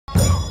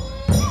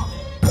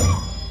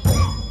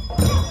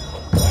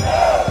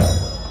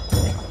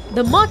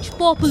The much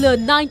popular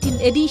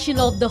 19th edition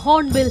of the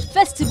Hornbill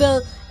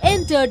Festival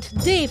entered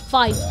day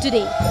 5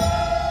 today.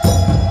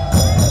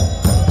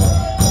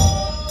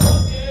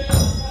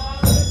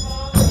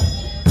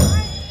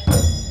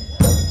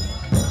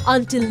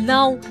 Until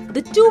now,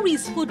 the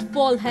tourist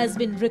footfall has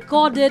been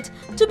recorded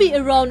to be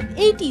around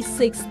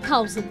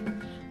 86,000.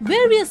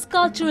 Various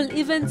cultural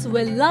events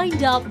were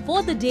lined up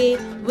for the day,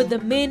 with the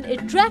main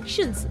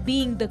attractions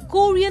being the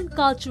Korean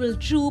cultural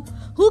troupe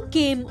who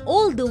came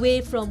all the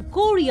way from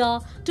Korea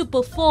to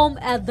perform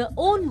at the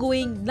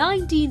ongoing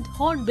 19th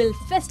Hornbill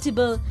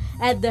Festival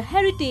at the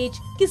heritage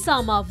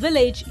Kisama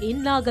village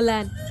in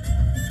Nagaland.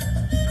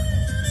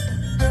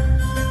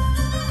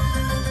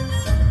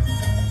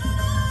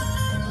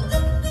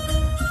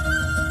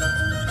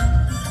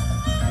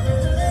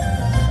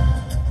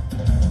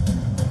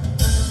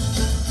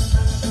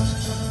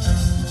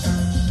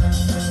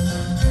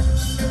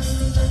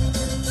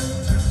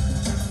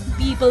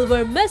 People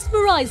were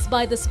mesmerized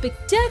by the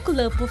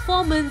spectacular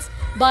performance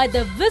by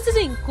the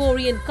visiting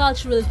Korean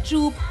cultural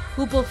troupe,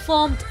 who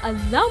performed a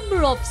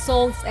number of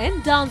songs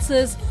and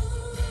dances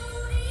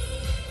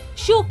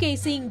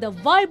showcasing the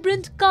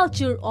vibrant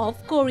culture of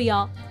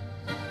Korea.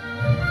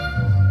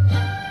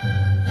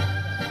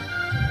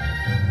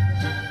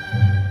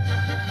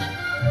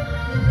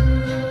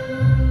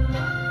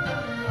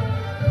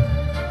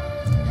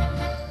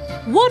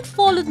 What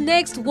followed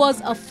next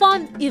was a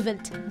fun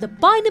event, the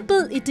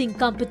pineapple eating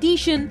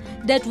competition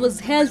that was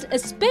held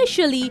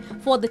especially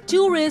for the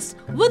tourists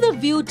with a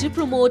view to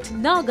promote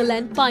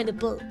Nagaland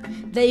pineapple.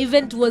 The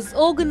event was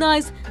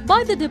organized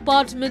by the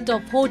Department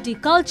of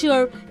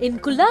Horticulture in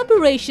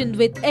collaboration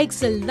with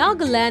Excel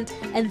Nagaland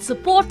and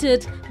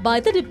supported by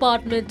the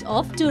Department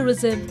of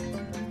Tourism.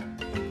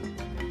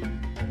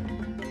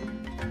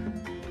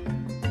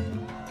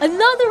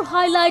 Another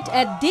highlight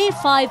at day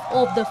 5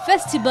 of the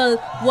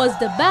festival was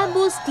the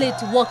bamboo slit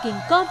walking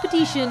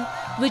competition,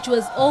 which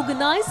was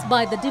organized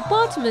by the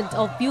Department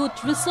of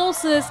Youth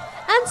Resources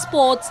and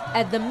Sports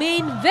at the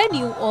main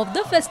venue of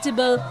the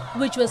festival,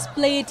 which was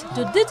played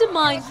to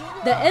determine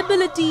the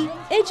ability,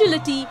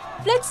 agility,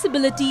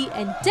 flexibility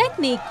and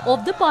technique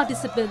of the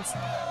participants.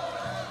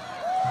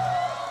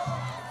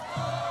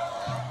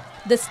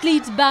 The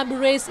slit bamboo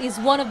race is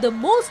one of the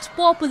most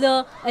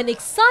popular and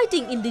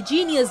exciting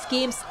indigenous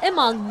games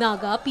among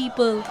Naga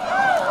people.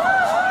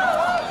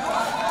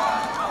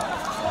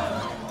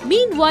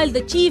 Meanwhile,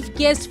 the chief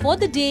guest for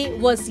the day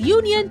was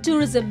Union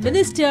Tourism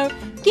Minister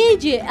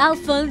K.J.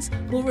 Alphonse,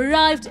 who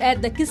arrived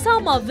at the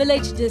Kisama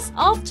village this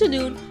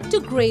afternoon to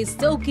grace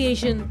the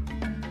occasion.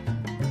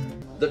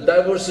 The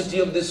diversity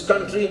of this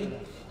country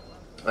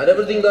and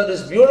everything that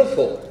is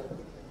beautiful,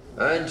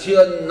 and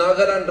here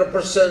Nagaland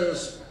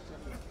represents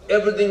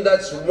everything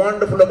that's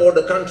wonderful about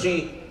the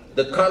country,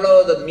 the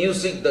color, the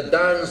music, the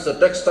dance, the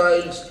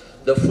textiles,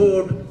 the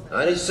food,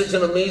 and it's such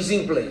an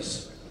amazing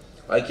place.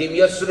 I came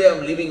yesterday,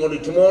 I'm leaving only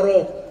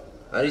tomorrow,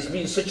 and it's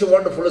been such a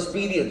wonderful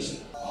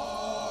experience.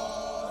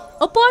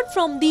 Apart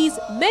from these,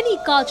 many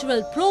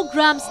cultural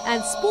programs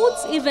and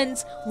sports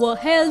events were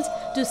held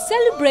to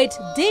celebrate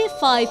Day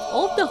 5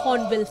 of the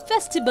Hornbill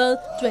Festival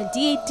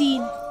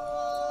 2018.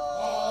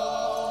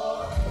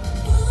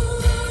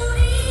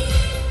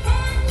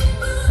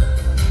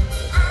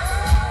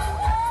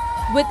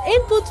 With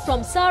input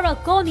from Sarah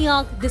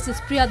Konyak, this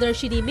is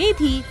Priyadarshini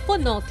Medhi for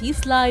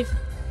Northeast Live.